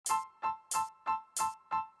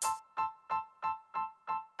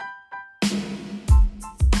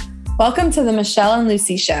Welcome to the Michelle and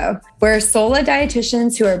Lucy Show. We're Sola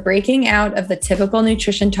dietitians who are breaking out of the typical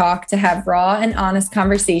nutrition talk to have raw and honest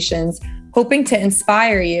conversations, hoping to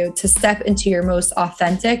inspire you to step into your most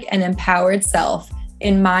authentic and empowered self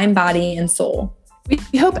in mind, body, and soul.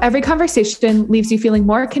 We hope every conversation leaves you feeling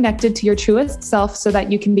more connected to your truest self so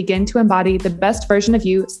that you can begin to embody the best version of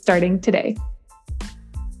you starting today.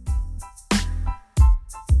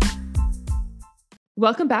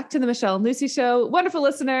 Welcome back to the Michelle and Lucy Show. Wonderful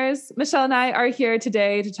listeners. Michelle and I are here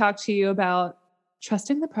today to talk to you about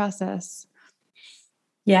trusting the process.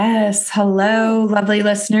 Yes. Hello, lovely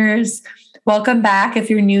listeners. Welcome back. If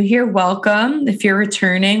you're new here, welcome. If you're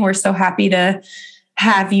returning, we're so happy to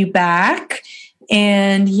have you back.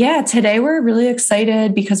 And yeah, today we're really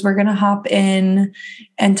excited because we're going to hop in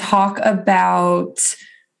and talk about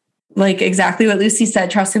like exactly what Lucy said,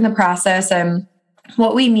 trusting the process. And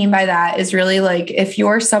what we mean by that is really like if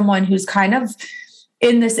you're someone who's kind of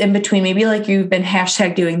in this in between, maybe like you've been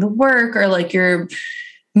hashtag doing the work or like you're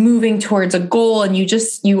moving towards a goal and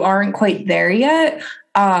you aren't quite there yet,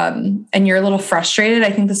 and you're a little frustrated,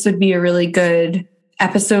 I think this would be a really good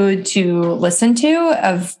episode to listen to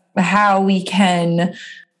of how we can,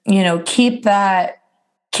 keep the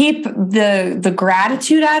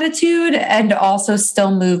gratitude attitude and also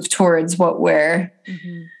still move towards what we're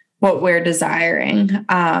desiring.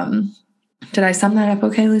 Did I sum that up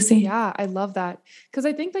okay, Lucy? Yeah, I love that. Because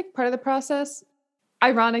I think like part of the process,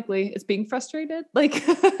 ironically, is being frustrated. Like,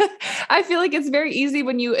 I feel like it's very easy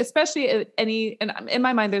when you, especially and in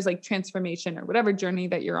my mind, there's like transformation or whatever journey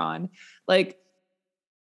that you're on. Like,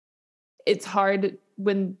 it's hard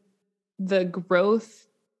when the growth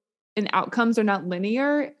and outcomes are not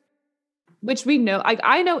linear, which we know, like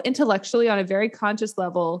I know intellectually on a very conscious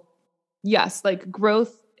level, yes, like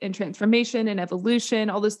growth and transformation and evolution,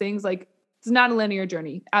 all those things, like it's not a linear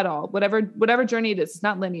journey at all. Whatever journey it is, it's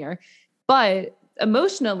not linear. But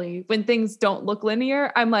emotionally, when things don't look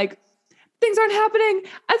linear, I'm like, things aren't happening.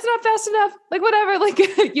 It's not fast enough. Like whatever, like,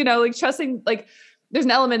 like trusting, like there's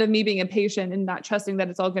an element of me being impatient and not trusting that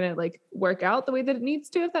it's all going to like work out the way that it needs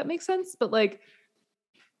to, if that makes sense. But like,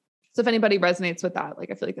 so if anybody resonates with that, like,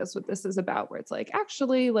 I feel like that's what this is about, where it's like,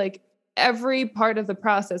 actually like, every part of the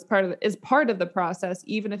process, is part of the process,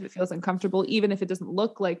 even if it feels uncomfortable, even if it doesn't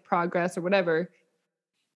look like progress or whatever,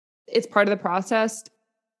 it's part of the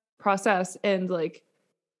process. And like,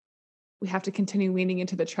 we have to continue leaning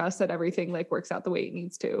into the trust that everything like works out the way it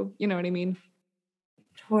needs to, you know what I mean?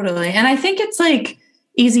 Totally. And I think it's like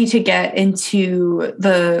easy to get into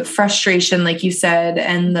the frustration, like you said,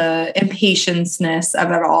 and the impatience-ness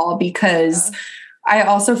of it all, because I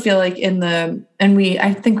also feel like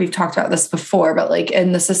I think we've talked about this before, but like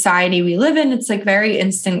in the society we live in, it's like very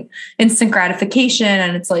instant gratification.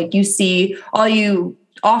 And it's like, all you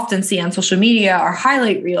often see on social media are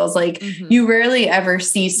highlight reels. Like you rarely ever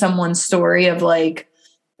see someone's story of like,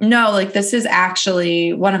 no, like this is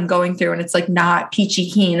actually what I'm going through. And it's like not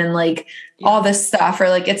peachy keen and like all this stuff, or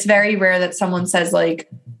like, it's very rare that someone says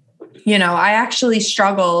like, I actually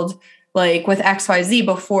struggled like with XYZ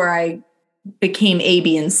before I became A,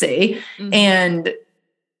 B, and C. And,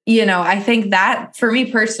 I think that for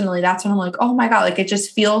me personally, that's when I'm like, oh my God, like it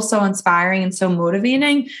just feels so inspiring and so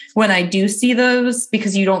motivating when I do see those,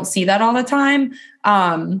 because you don't see that all the time.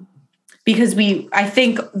 Because I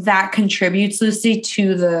think that contributes, Lucy,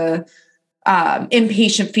 to the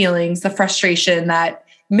impatient feelings, the frustration, that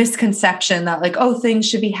misconception that like, oh, things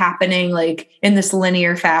should be happening like in this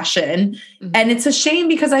linear fashion. And it's a shame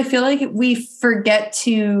because I feel like we forget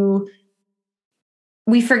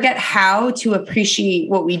how to appreciate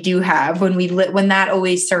what we do have when that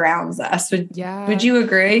always surrounds us. Would you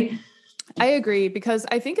agree? I agree, because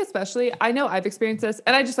I think especially, I know I've experienced this,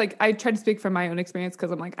 and I try to speak from my own experience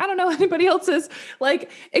because I'm like, I don't know anybody else's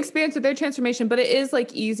like experience with their transformation, but it is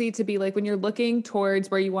like easy to be like, when you're looking towards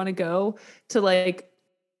where you want to go, to like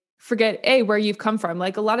forget where you've come from.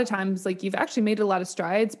 Like a lot of times, like you've actually made a lot of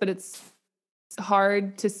strides, but it's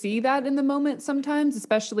hard to see that in the moment sometimes,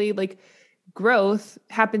 especially like growth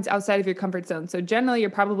happens outside of your comfort zone. So generally you're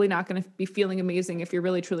probably not going to be feeling amazing if you're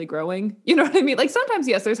really truly growing. You know what I mean? Like sometimes,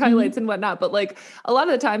 yes, there's highlights and whatnot, but like a lot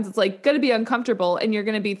of the times it's like going to be uncomfortable and you're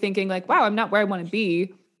going to be thinking like, wow, I'm not where I want to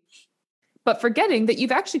be, but forgetting that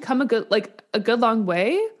you've actually come a good long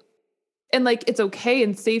way. And like, it's okay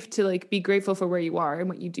and safe to like, be grateful for where you are and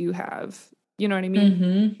what you do have. You know what I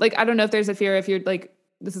mean? Like, I don't know if there's a fear, if you're like,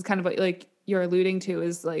 this is kind of what like you're alluding to,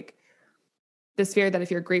 is like this fear that if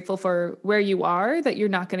you're grateful for where you are, that you're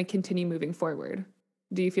not going to continue moving forward.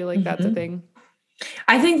 Do you feel like that's a thing?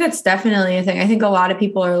 I think that's definitely a thing. I think a lot of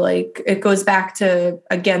people are like, it goes back to,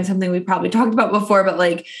 again, something we probably talked about before, but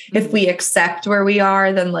like, if we accept where we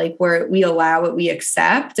are, then like where we allow what we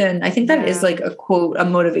accept. And I think that is like a quote, a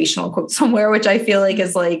motivational quote somewhere, which I feel like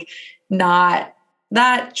is like not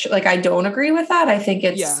that, like, I don't agree with that. I think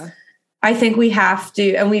it's, I think we have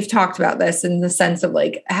to, and we've talked about this in the sense of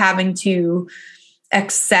like having to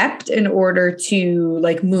accept in order to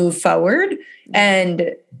like move forward.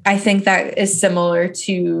 And I think that is similar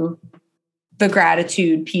to the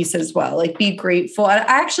gratitude piece as well. Like be grateful. I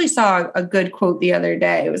actually saw a good quote the other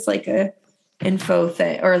day. It was like a info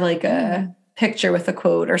thing or like a picture with a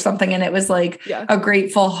quote or something. And it was like a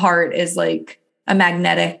grateful heart is like a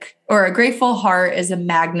magnetic, or a grateful heart is a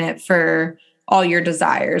magnet for all your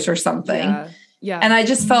desires or something. And I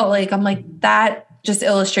just felt like, I'm like, that just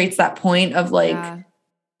illustrates that point of like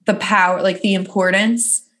the power, like the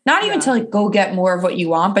importance, not even to like go get more of what you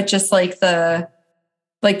want, but just like the,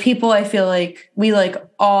 like people, I feel like we like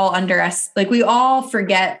all like we all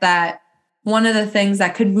forget that one of the things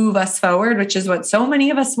that could move us forward, which is what so many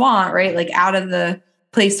of us want, right? Like out of the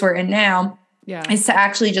place we're in now, is to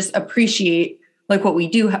actually just appreciate like what we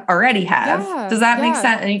do already have. Does that make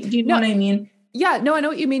sense? Do you know what I mean? Yeah, no, I know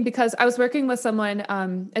what you mean, because I was working with someone,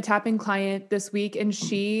 a tapping client this week, and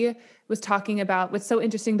she was talking about what's so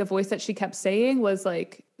interesting. The voice that she kept saying was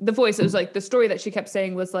like, it was like the story that she kept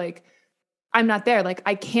saying was like, I'm not there. Like,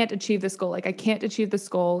 I can't achieve this goal. Like, I can't achieve this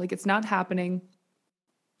goal. Like, it's not happening.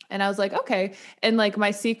 And I was like, okay. And like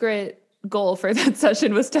my secret goal for that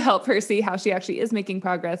session was to help her see how she actually is making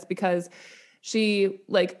progress, because she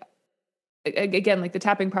like, again, like the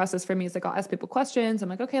tapping process for me is like, I'll ask people questions. I'm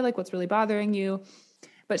like, okay, like what's really bothering you?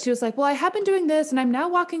 But she was like, well, I have been doing this and I'm now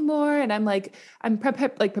walking more. And I'm like, I'm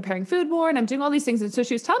preparing food more and I'm doing all these things. And so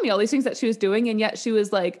she was telling me all these things that she was doing. And yet she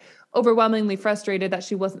was like overwhelmingly frustrated that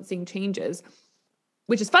she wasn't seeing changes,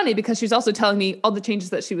 which is funny because she's also telling me all the changes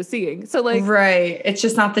that she was seeing. So like, right. It's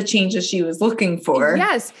just not the changes she was looking for.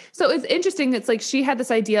 Yes. So it's interesting. It's like, she had this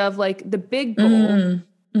idea of like the big goal,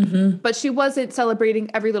 but she wasn't celebrating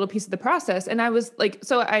every little piece of the process. And I was like,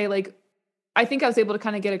 I think I was able to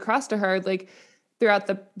kind of get across to her, like throughout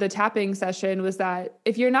the tapping session, was that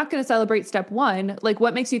if you're not going to celebrate step 1, like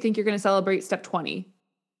what makes you think you're going to celebrate step 20?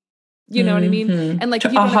 You know what I mean? And like,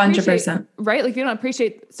 if you don't 100%, right? Like if you don't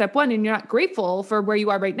appreciate step 1 and you're not grateful for where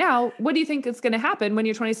you are right now, what do you think is going to happen when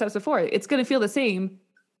you're 20 steps before? It's going to feel the same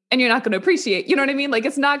and you're not going to appreciate, you know what I mean? Like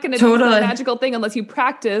it's not going to be a magical thing unless you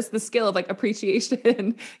practice the skill of like appreciation.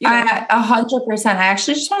 You know? 100%. I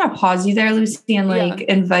actually just want to pause you there, Lucy, and like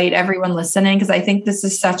invite everyone listening, because I think this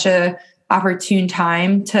is such a opportune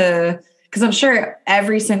time because I'm sure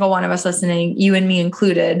every single one of us listening, you and me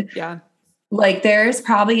included, like there's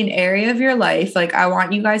probably an area of your life. Like I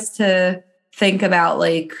want you guys to think about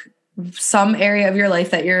like some area of your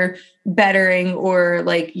life that you're bettering or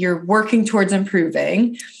like you're working towards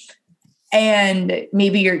improving. And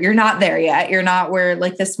maybe you're not there yet. You're not where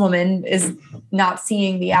like this woman is not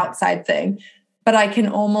seeing the outside thing, but I can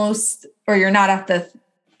almost, or you're not at the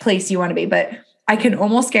place you want to be, but I can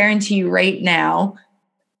almost guarantee you right now,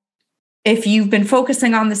 if you've been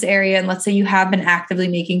focusing on this area and let's say you have been actively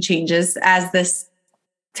making changes as this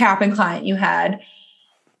tapping client you had,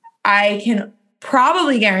 I can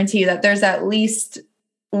probably guarantee you that there's at least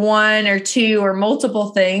 1 or 2 or multiple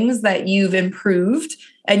things that you've improved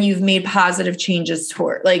and you've made positive changes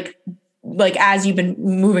toward, like as you've been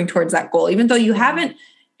moving towards that goal, even though you haven't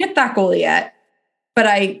hit that goal yet.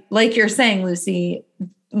 But like you're saying, Lucy,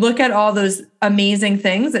 look at all those amazing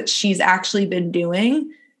things that she's actually been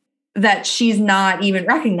doing that she's not even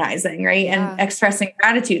recognizing, right? And expressing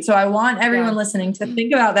gratitude. So I want everyone listening to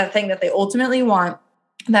think about that thing that they ultimately want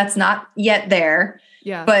that's not yet there,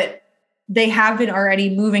 but they have been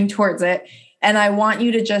already moving towards it. And I want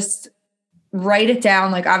you to just write it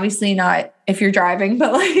down. Like obviously not if you're driving,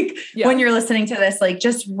 but like when you're listening to this, like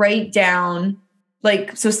just write down,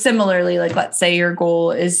 like, so similarly, like let's say your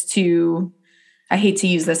goal is to, I hate to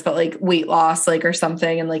use this, but like weight loss, like, or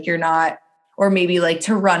something. And like, you're not, or maybe like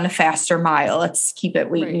to run a faster mile, let's keep it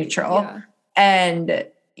weight neutral. And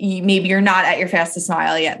maybe you're not at your fastest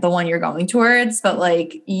mile yet, the one you're going towards, but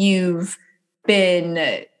like you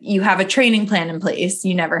have a training plan in place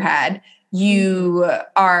you never had. You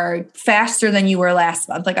are faster than you were last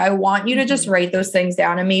month. Like, I want you to just write those things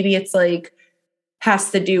down. And maybe it's like,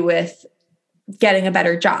 has to do with getting a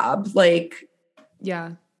better job. Like,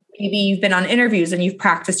 maybe you've been on interviews and you've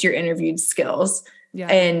practiced your interviewed skills.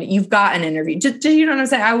 And you've got an interview. Do you know what I'm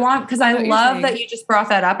saying? Because I love that you just brought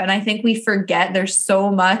that up. And I think we forget there's so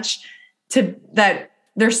much that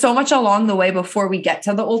there's so much along the way before we get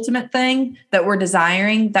to the ultimate thing that we're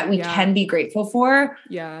desiring that we can be grateful for.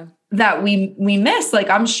 Yeah. That we miss. Like,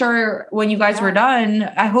 I'm sure when you guys were done,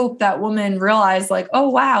 I hope that woman realized like, oh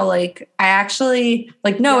wow, like I actually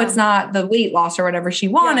like, no, it's not the weight loss or whatever she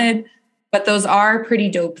wanted, but those are pretty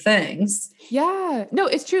dope things. Yeah, no,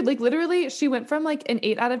 it's true. Like literally she went from like an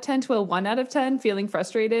 8 out of 10 to a 1 out of 10 feeling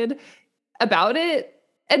frustrated about it.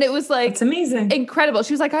 And it was like, it's amazing. Incredible.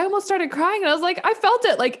 She was like, I almost started crying. And I was like, I felt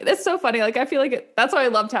it. Like, it's so funny. Like, I feel like that's why I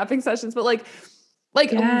love tapping sessions, but like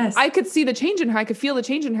I could see the change in her. I could feel the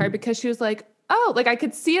change in her because she was like, oh, like I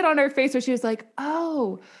could see it on her face where she was like,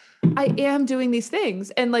 oh, I am doing these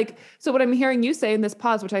things. And like, so what I'm hearing you say in this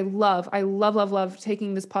pause, which I love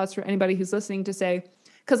taking this pause for anybody who's listening to say,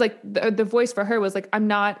 cause like the voice for her was like,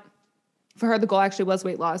 for her, the goal actually was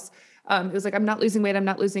weight loss. It was like, I'm not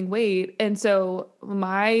losing weight. And so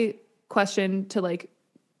my question to like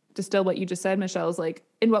distill what you just said, Michelle, is like,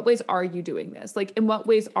 in what ways are you doing this? Like, in what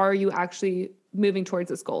ways are you actually moving towards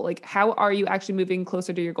this goal? Like, how are you actually moving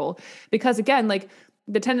closer to your goal? Because again, like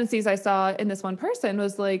the tendencies I saw in this one person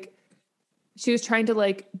was like, she was trying to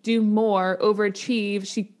like do more, overachieve.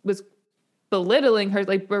 She was belittling her,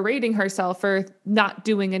 like berating herself for not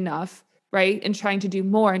doing enough. Right. And trying to do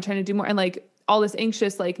more. And like all this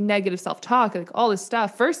anxious, like negative self-talk, like all this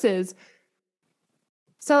stuff versus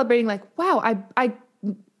celebrating like, wow,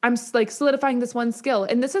 I'm like solidifying this one skill.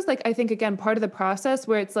 And this is like, I think again, part of the process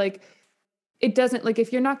where it's like, it doesn't like,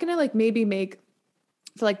 if you're not going to like maybe make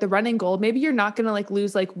for like the running goal, maybe you're not going to like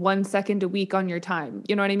lose like 1 second a week on your time.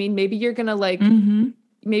 You know what I mean? Maybe you're going to like,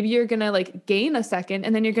 maybe you're going to like gain a second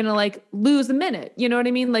and then you're going to like lose a minute. You know what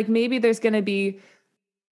I mean? Like maybe there's going to be,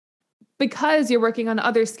 because you're working on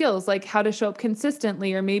other skills, like how to show up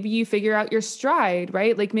consistently, or maybe you figure out your stride,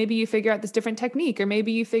 right? Like maybe you figure out this different technique, or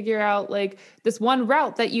maybe you figure out like this one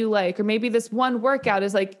route that you like, or maybe this one workout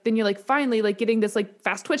is like, then you're like finally like getting this like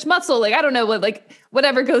fast twitch muscle. Like, I don't know what, like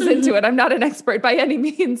whatever goes into it. I'm not an expert by any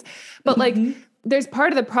means, but like there's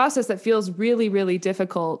part of the process that feels really, really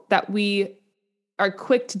difficult that we are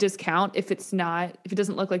quick to discount if it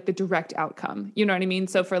doesn't look like the direct outcome. You know what I mean?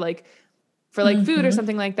 So for food or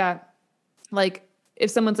something like that, like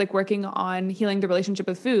if someone's like working on healing the relationship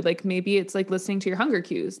with food, like maybe it's like listening to your hunger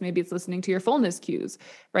cues. Maybe it's listening to your fullness cues,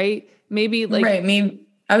 right? Maybe like, right. Maybe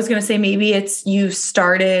I was going to say, maybe it's, you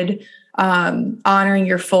started honoring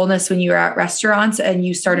your fullness when you were at restaurants and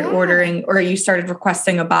you started ordering, or you started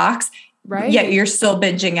requesting a box, right? Yet you're still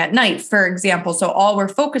binging at night, for example. So all we're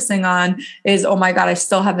focusing on is, oh my God, I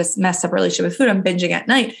still have this messed up relationship with food. I'm binging at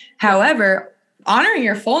night. However, honoring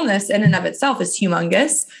your fullness in and of itself is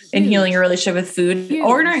humongous in healing your relationship with food. Huge.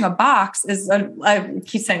 Ordering a box is, I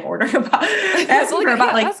keep saying ordering a box,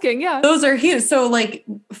 asking, those are huge. So like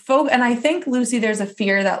and I think, Lucy, there's a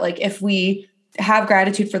fear that like, if we have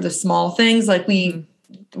gratitude for the small things, like we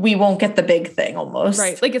won't get the big thing almost.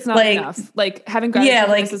 Right. Like it's not like, enough. Like having gratitude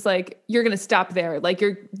for this is like, you're going to stop there. Like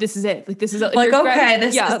this is it. Like this is like,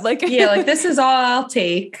 okay, like this is all I'll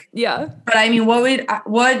take. Yeah. But I mean,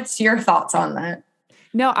 what's your thoughts on that?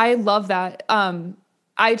 No, I love that.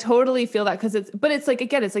 I totally feel that it's like,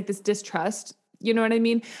 again, it's like this distrust, you know what I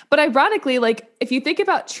mean? But ironically, like if you think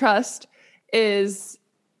about trust is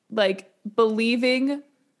like believing,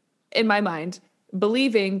 in my mind,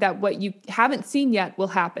 believing that what you haven't seen yet will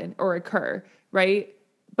happen or occur, right?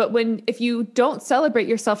 But if you don't celebrate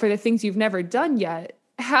yourself for the things you've never done yet,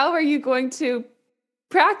 how are you going to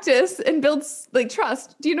practice and build like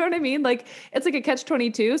trust? Do you know what I mean? Like it's like a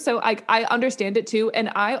catch-22. So I understand it too.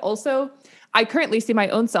 And I currently see my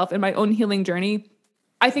own self in my own healing journey.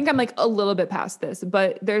 I think I'm like a little bit past this,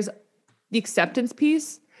 but there's the acceptance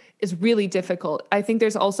piece is really difficult. I think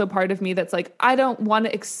there's also part of me that's like, I don't want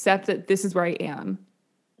to accept that this is where I am.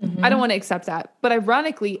 I don't want to accept that. But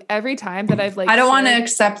ironically, every time that I've like, I don't want to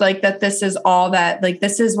accept like that this is all that, like,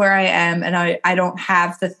 this is where I am and I don't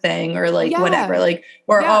have the thing or like whatever, like,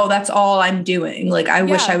 or, oh, that's all I'm doing. Like, I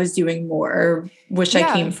wish I was doing more, or wish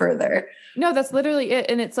I came further. No, that's literally it.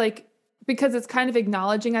 And it's like, because it's kind of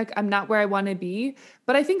acknowledging like I'm not where I want to be.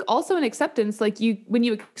 But I think also in acceptance, like when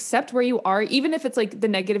you accept where you are, even if it's like the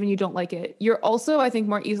negative and you don't like it, you're also, I think,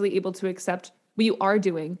 more easily able to accept what you are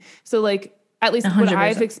doing. So like, at least 100%. What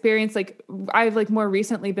I've experienced, like I've like more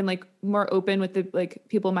recently been like more open with the like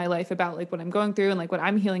people in my life about like what I'm going through and like what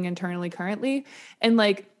I'm healing internally currently. And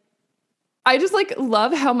like, I just like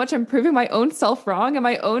love how much I'm proving my own self wrong and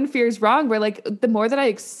my own fears wrong, where like the more that I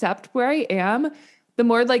accept where I am, the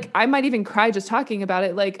more like I might even cry just talking about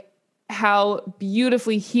it, like how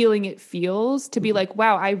beautifully healing it feels to be like,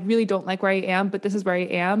 wow, I really don't like where I am, but this is where I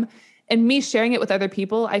am. And me sharing it with other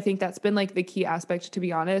people, I think that's been like the key aspect, to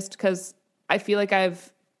be honest, because I feel like I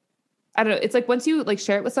don't know. It's like, once you like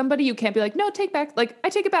share it with somebody, you can't be like, no, take back. Like, I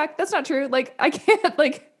take it back. That's not true. Like, I can't,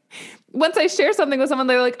 like, once I share something with someone,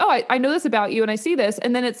 they're like, oh, I know this about you and I see this.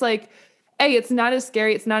 And then it's like, hey, it's not as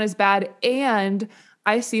scary. It's not as bad. And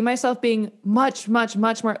I see myself being much, much,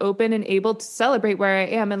 much more open and able to celebrate where I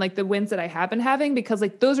am and like the wins that I have been having, because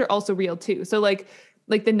like those are also real too. So like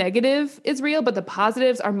the negative is real, but the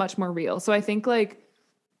positives are much more real. So I think like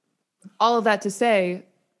all of that to say,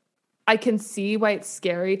 I can see why it's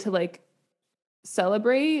scary to like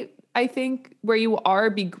celebrate, I think, where you are,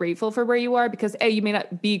 be grateful for where you are, because you may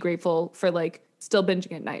not be grateful for like still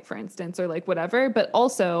binging at night, for instance, or like whatever, but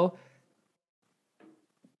also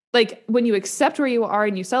like when you accept where you are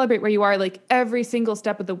and you celebrate where you are, like every single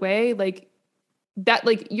step of the way, like that,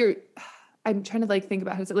 like I'm trying to like think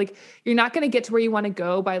about how to say, like, you're not going to get to where you want to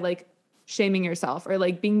go by like shaming yourself or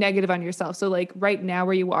like being negative on yourself. So like right now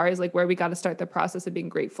where you are is like where we got to start the process of being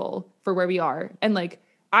grateful for where we are. And like,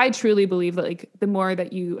 I truly believe that like the more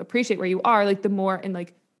that you appreciate where you are, like the more, and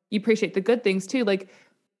like you appreciate the good things too, like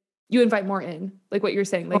you invite more in, like what you're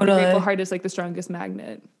saying, like Totally. The grateful heart is like the strongest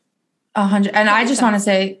magnet. 100. And I just want to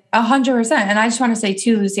say 100%. And I just want to say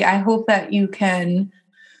too, Lucy, I hope that you can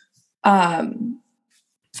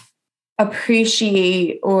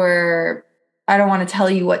appreciate, or I don't want to tell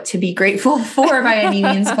you what to be grateful for by any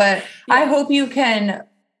means, but yeah. I hope you can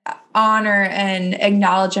honor and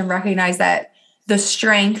acknowledge and recognize that the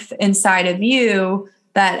strength inside of you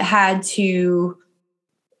that had to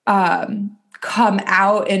come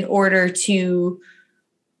out in order to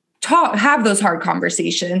have those hard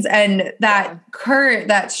conversations, and that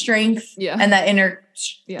that strength and that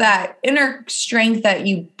inner strength that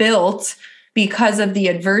you built because of the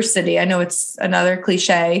adversity. I know it's another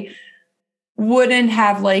cliche, wouldn't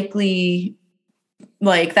have likely,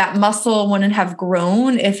 like that muscle wouldn't have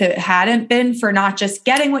grown if it hadn't been for not just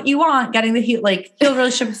getting what you want, getting the healed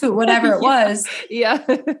relationship with food, whatever it was. Yeah.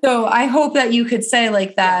 So I hope that you could say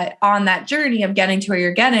like that on that journey of getting to where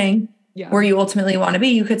you're getting, where you ultimately want to be,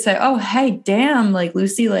 you could say, oh, hey, damn, like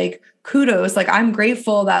Lucy, like kudos. Like, I'm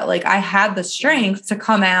grateful that like I had the strength to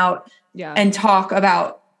come out and talk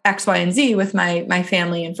about X, Y, and Z with my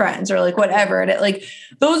family and friends, or like whatever. And it like,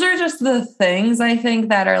 those are just the things I think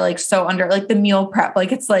that are like so under, like the meal prep.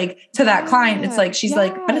 Like, it's like to that client, it's like, she's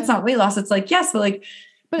like, but it's not weight loss. It's like, yes, but like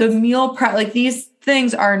the meal prep, like these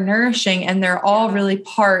things are nourishing, and they're all really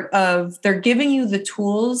part of, they're giving you the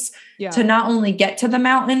tools to not only get to the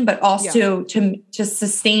mountain, but also to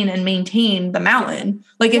sustain and maintain the mountain.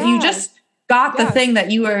 Like if you just got the thing that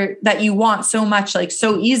you want so much, like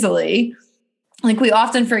so easily, like we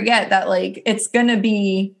often forget that like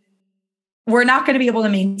we're not going to be able to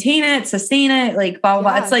maintain it, sustain it, like blah,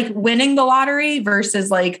 blah, blah. It's like winning the lottery versus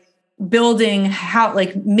like building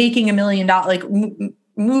like making $1 million, like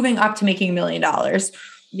moving up to making $1 million.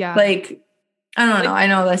 Yeah. Like, I don't know. I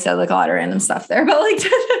know I said like a lot of random stuff there, but like,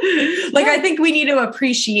 I think we need to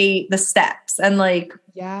appreciate the steps, and like,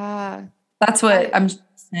 that's what I'm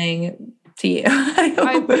saying to you.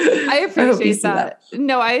 I appreciate that.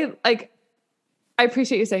 No, I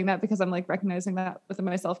appreciate you saying that, because I'm like recognizing that within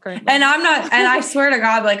myself currently. And I'm not, and I swear to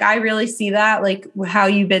God, like I really see that, like how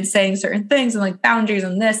you've been saying certain things and like boundaries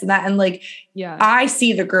and this and that. And like, I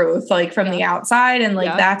see the growth like from the outside, and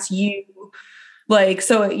like, that's you. Like,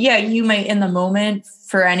 so you might in the moment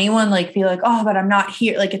for anyone, like be like, oh, but I'm not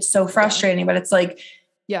here. Like, it's so frustrating, but it's like,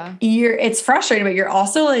 it's frustrating, but you're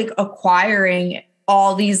also like acquiring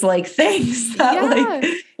all these like things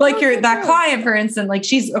that that client, for instance, like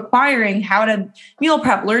she's acquiring how to meal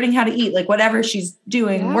prep, learning how to eat, like whatever she's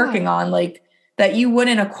doing, working on, like that you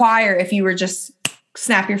wouldn't acquire if you were just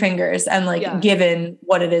snap your fingers and like given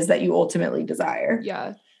what it is that you ultimately desire.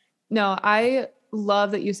 Yeah. No, I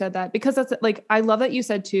love that you said that, because that's like, I love that you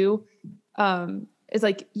said too, is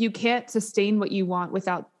like, you can't sustain what you want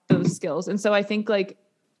without those skills. And so I think like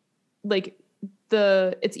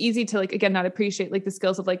it's easy to like, again, not appreciate like the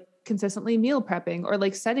skills of like consistently meal prepping or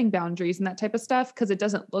like setting boundaries and that type of stuff, because it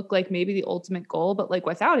doesn't look like maybe the ultimate goal, but like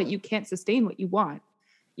without it, you can't sustain what you want,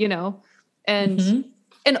 you know? And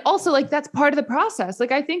and also like, that's part of the process.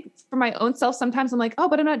 Like, I think for my own self, sometimes I'm like, oh,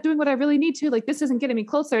 but I'm not doing what I really need to, like, this isn't getting me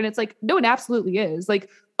closer. And it's like, no, it absolutely is. Like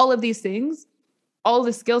all of these things, all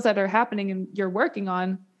the skills that are happening and you're working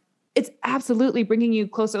on, it's absolutely bringing you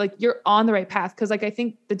closer. Like you're on the right path. Cause like, I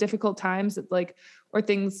think the difficult times like, or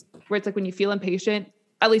things where it's like, when you feel impatient,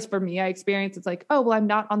 at least for me, I experience, it's like, oh, well, I'm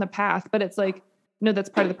not on the path, but it's like, no, that's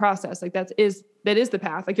part of the process. Like that is the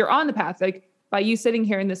path. Like you're on the path. Like by you sitting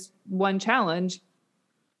here in this one challenge,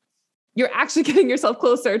 you're actually getting yourself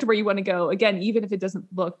closer to where you want to go. Again, even if it doesn't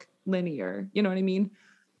look linear, you know what I mean?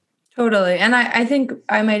 Totally. And I think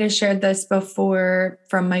I might have shared this before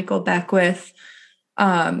from Michael Beckwith.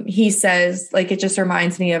 He says, like, it just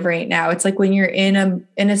reminds me of right now. It's like when you're in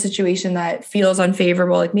a situation that feels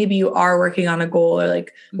unfavorable, like maybe you are working on a goal or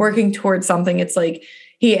like working towards something. It's like,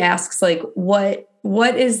 he asks like, what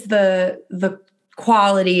is the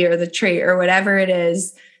quality or the trait or whatever it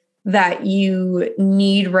is that you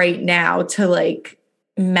need right now to like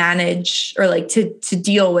manage or like to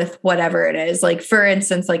deal with whatever it is. Like, for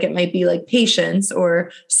instance, like it might be like patience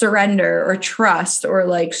or surrender or trust or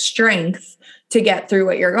like strength to get through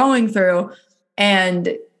what you're going through.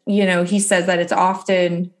 And, you know, he says that it's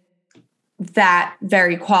often that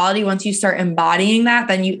very quality. Once you start embodying that,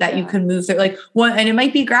 then you can move through like one, and it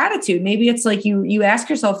might be gratitude. Maybe it's like you ask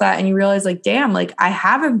yourself that and you realize like, damn, like I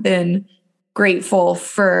haven't been grateful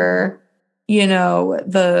for, you know,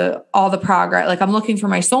 all the progress. Like I'm looking for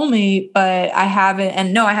my soulmate, but I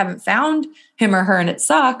haven't found him or her and it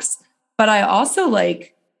sucks. But I also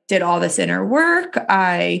like did all this inner work.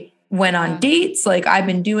 I went on dates, like I've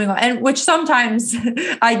been doing, and which sometimes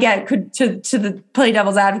I get to the play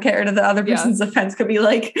devil's advocate or to the other person's defense could be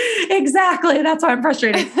like, exactly, that's why I'm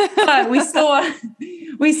frustrated. But we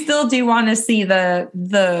still do want to see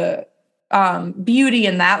the beauty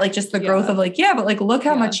in that, like just the growth of like, but like, look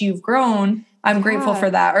how much you've grown. I'm grateful for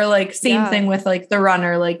that. Or like same thing with like the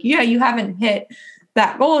runner, like, you haven't hit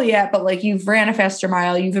that goal yet, but like you've ran a faster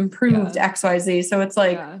mile, you've improved XYZ. So it's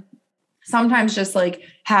like, sometimes just like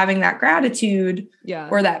having that gratitude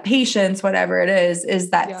or that patience, whatever it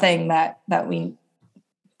is that thing that we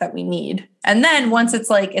need. And then once it's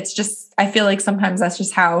like, it's just, I feel like sometimes that's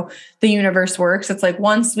just how the universe works. It's like,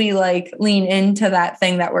 once we like lean into that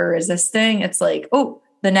thing that we're resisting, it's like, oh,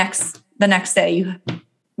 the next day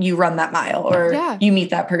you run that mile or you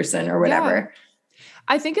meet that person or whatever.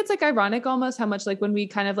 I think it's like ironic almost how much like when we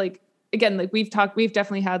kind of like, again, like we've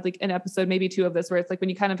definitely had like an episode, maybe two of this, where it's like when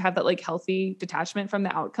you kind of have that like healthy detachment from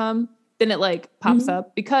the outcome, then it like pops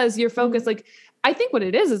up because you're focused. Like, I think what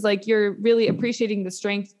it is like, you're really appreciating the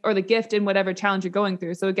strength or the gift in whatever challenge you're going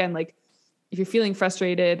through. So again, like if you're feeling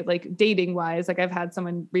frustrated, like dating wise, like I've had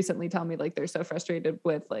someone recently tell me like, they're so frustrated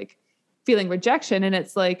with like feeling rejection. And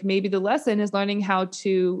it's like, maybe the lesson is learning how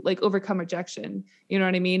to like overcome rejection, you know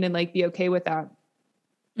what I mean? And like be okay with that.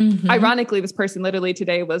 Ironically, this person literally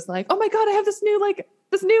today was like, oh my God, I have this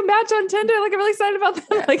new match on Tinder. Like, I'm really excited about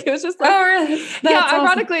them. Like, it was just like, ironically,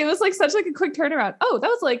 awesome. It was like such like a quick turnaround. Oh, that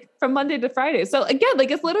was like from Monday to Friday. So again, like,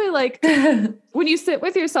 it's literally like when you sit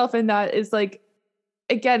with yourself in that is like,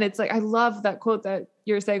 again, it's like, I love that quote that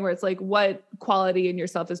you're saying where it's like, what quality in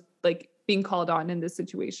yourself is like being called on in this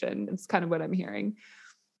situation. It's kind of what I'm hearing.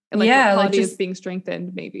 And like, what quality is being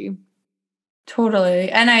strengthened maybe. Totally.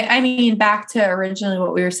 And I mean, back to originally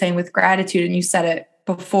what we were saying with gratitude, and you said it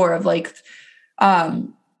before of like,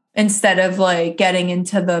 instead of like getting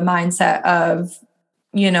into the mindset of,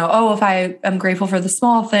 you know, oh, if I am grateful for the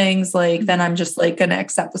small things, like, then I'm just like going to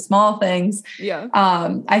accept the small things. Yeah.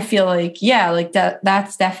 I feel like, like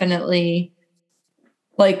that's definitely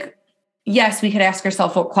like, yes, we could ask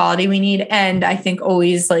ourselves what quality we need. And I think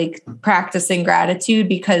always like practicing gratitude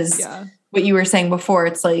because what you were saying before,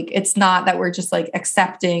 it's like, it's not that we're just like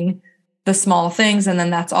accepting the small things and then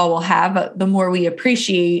that's all we'll have. But the more we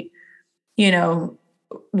appreciate, you know,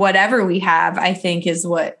 whatever we have, I think is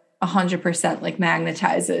what 100% like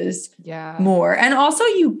magnetizes more. And also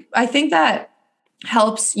I think that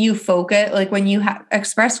helps you focus, like when you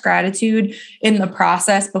express gratitude in the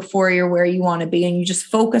process before you're where you want to be and you just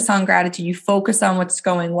focus on gratitude, you focus on what's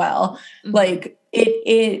going well, like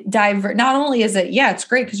it divert. Not only is it, it's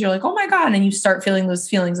great because you're like, oh my God, and you start feeling those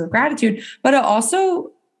feelings of gratitude, but it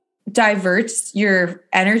also diverts your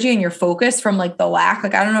energy and your focus from like the lack.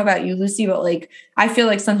 Like, I don't know about you, Lucy, but like, I feel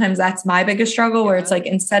like sometimes that's my biggest struggle where it's like,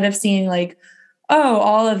 instead of seeing like, oh,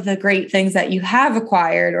 all of the great things that you have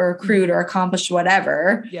acquired or accrued or accomplished,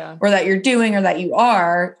 whatever, or that you're doing or that you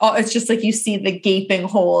are, it's just like you see the gaping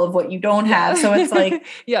hole of what you don't have. So it's like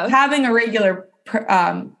having a regular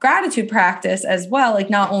gratitude practice as well, like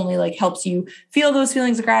not only like helps you feel those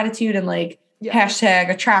feelings of gratitude and like hashtag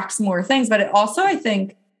attracts more things, but it also, I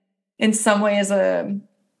think, in some way is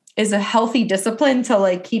a healthy discipline to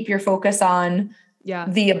like keep your focus on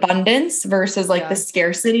the abundance versus like the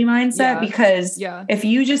scarcity mindset. Because if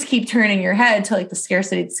you just keep turning your head to like the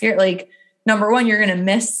scarcity, like number one, you're going to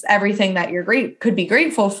miss everything that you're could be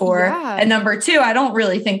grateful for. And number two, I don't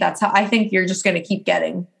really think that's how, I think you're just going to keep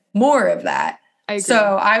getting more of that. So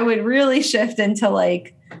I would really shift into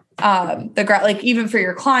like, like even for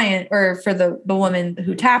your client or for the woman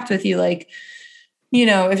who tapped with you, like, you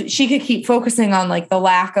know, if she could keep focusing on like the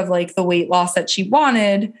lack of like the weight loss that she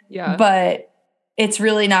wanted, but it's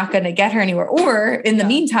really not going to get her anywhere. Or in the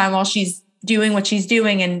meantime, while she's doing what she's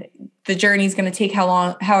doing and the journey is going to take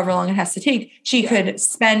however long it has to take, she could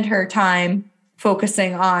spend her time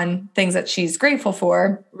focusing on things that she's grateful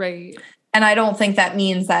for. Right. And I don't think that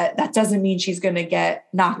means that doesn't mean she's going to get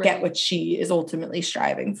what she is ultimately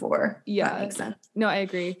striving for. Yeah. That makes sense. No, I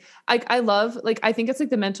agree. I love, like, I think it's like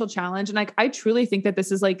the mental challenge. And like, I truly think that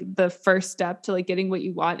this is like the first step to like getting what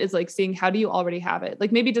you want, is like seeing, how do you already have it?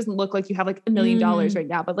 Like, maybe it doesn't look like you have like $1 million right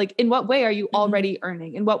now, but like, in what way are you already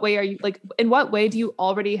earning? In what way are you like, in what way do you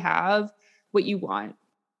already have what you want?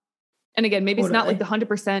 And again, maybe it's not like the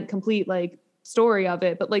 100% complete like story of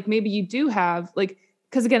it, but like, maybe you do have like,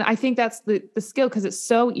 because again, I think that's the skill, because it's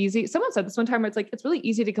so easy. Someone said this one time where it's like, it's really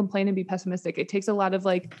easy to complain and be pessimistic. It takes a lot of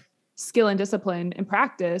like skill and discipline and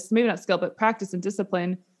practice, maybe not skill, but practice and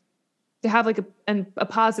discipline to have like a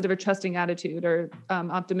positive or trusting attitude or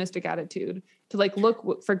optimistic attitude, to like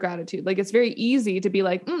look for gratitude. Like, it's very easy to be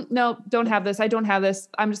like, no, don't have this. I don't have this.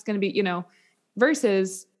 I'm just going to be,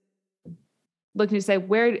 versus looking to say,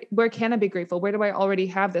 where can I be grateful? Where do I already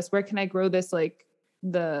have this? Where can I grow this? Like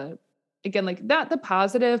again, like not the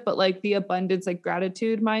positive, but like the abundance, like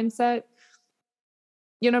gratitude mindset.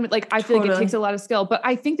 You know what I mean? Like, I feel like it takes a lot of skill, but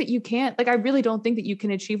I think that you can't, like, I really don't think that you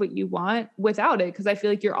can achieve what you want without it. Cause I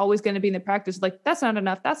feel like you're always going to be in the practice, like, that's not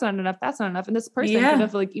enough. That's not enough. That's not enough. And this person could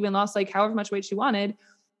have like even lost like however much weight she wanted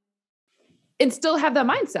and still have that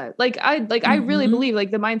mindset. Like, I really believe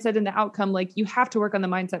like the mindset and the outcome, like you have to work on the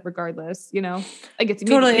mindset regardless, like it's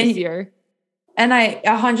easier. And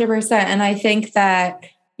 100%. And I think that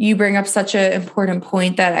you bring up such an important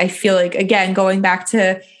point that I feel like, again, going back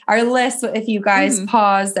to our list, if you guys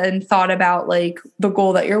paused and thought about like the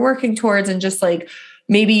goal that you're working towards, and just like,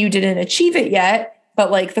 maybe you didn't achieve it yet, but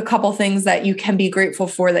like the couple things that you can be grateful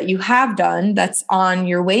for that you have done, that's on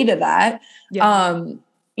your way to that.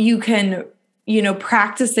 You can,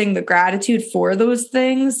 practicing the gratitude for those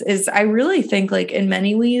things is, I really think, like in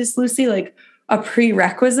many ways, Lucy, like a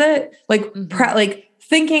prerequisite, like like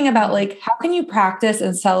thinking about like, how can you practice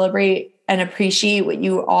and celebrate and appreciate what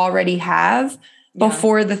you already have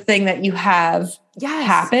before the thing that you have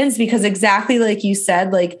happens? Because exactly like you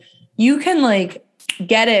said, like you can like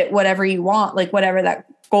get it, whatever you want, like whatever that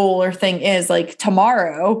goal or thing is, like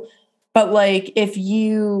tomorrow. But like, if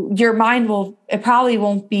your mind it probably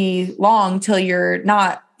won't be long till you're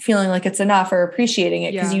not feeling like it's enough or appreciating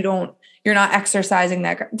it, because you're not exercising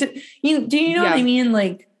that. Do you know what I mean?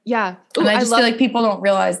 Like, yeah. Ooh, and I just feel like people don't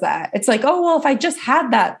realize that. It's like, oh, well, if I just had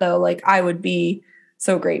that though, like I would be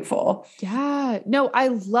so grateful. Yeah. No, I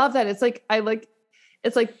love that. It's like,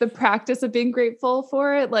 it's like the practice of being grateful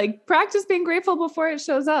for it. Like, practice being grateful before it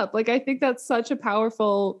shows up. Like, I think that's such a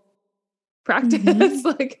powerful practice.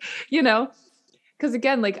 Like, cause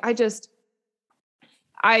again, like I just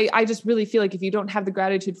really feel like if you don't have the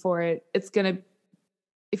gratitude for it,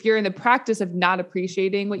 if you're in the practice of not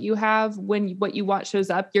appreciating what you have, when what you want shows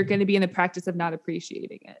up, you're going to be in the practice of not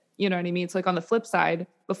appreciating it. You know what I mean? It's like on the flip side,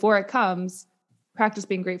 before it comes, practice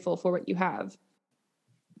being grateful for what you have,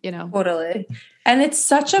 Totally. And it's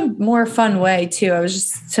such a more fun way too. I was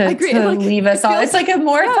just to leave us all. It's like a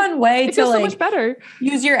more fun way to like so much better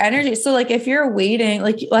use your energy. So like, if you're waiting,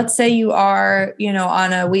 like let's say you are,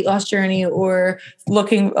 on a weight loss journey or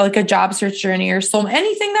looking like a job search journey or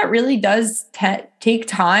anything that really does take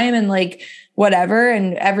time and like whatever,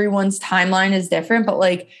 and everyone's timeline is different. But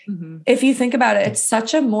like, if you think about it, it's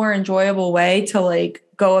such a more enjoyable way to like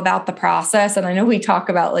go about the process. And I know we talk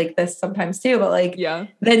about like this sometimes too, but like,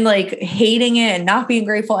 then like hating it and not being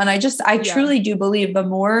grateful. And I truly do believe the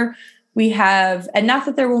more we have, and not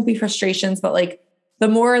that there won't be frustrations, but like the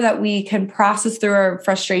more that we can process through our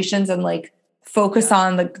frustrations and like focus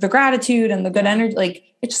on the gratitude and the good energy, like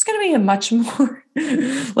it's just going to be a much more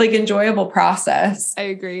like enjoyable process. I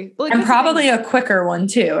agree. Well, and probably a quicker one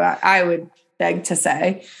too. I would beg to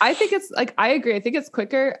say. I think it's like, I agree. I think it's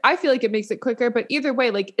quicker. I feel like it makes it quicker, but either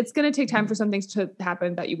way, like it's going to take time for some things to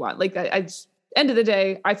happen that you want. Like end of the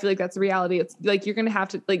day, I feel like that's the reality. It's like, you're going to have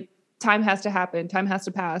to like, time has to happen. Time has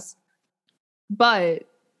to pass. But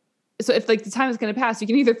so if like the time is going to pass, you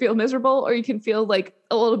can either feel miserable or you can feel like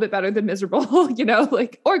a little bit better than miserable,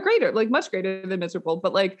 like, or greater, like much greater than miserable.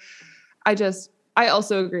 But like, I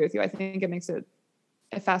also agree with you. I think it makes it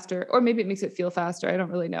faster, or maybe it makes it feel faster. I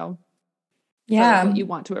don't really know. Yeah. What you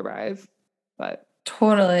want to arrive, but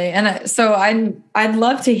totally. And so I'd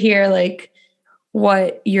love to hear like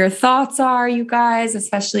what your thoughts are, you guys,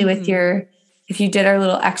 especially with if you did our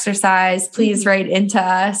little exercise, please write into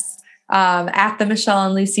us at the Michelle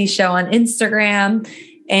and Lucy Show on Instagram.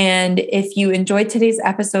 And if you enjoyed today's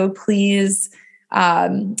episode, please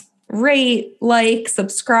rate, like,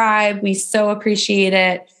 subscribe. We so appreciate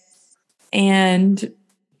it. And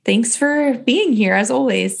thanks for being here as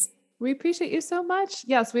always. We appreciate you so much.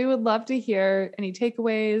 Yes, we would love to hear any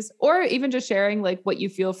takeaways or even just sharing like what you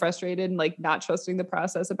feel frustrated and like not trusting the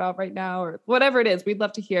process about right now or whatever it is. We'd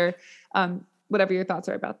love to hear whatever your thoughts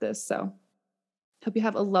are about this. So hope you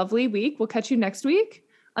have a lovely week. We'll catch you next week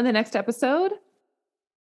on the next episode.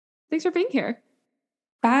 Thanks for being here.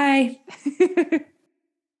 Bye.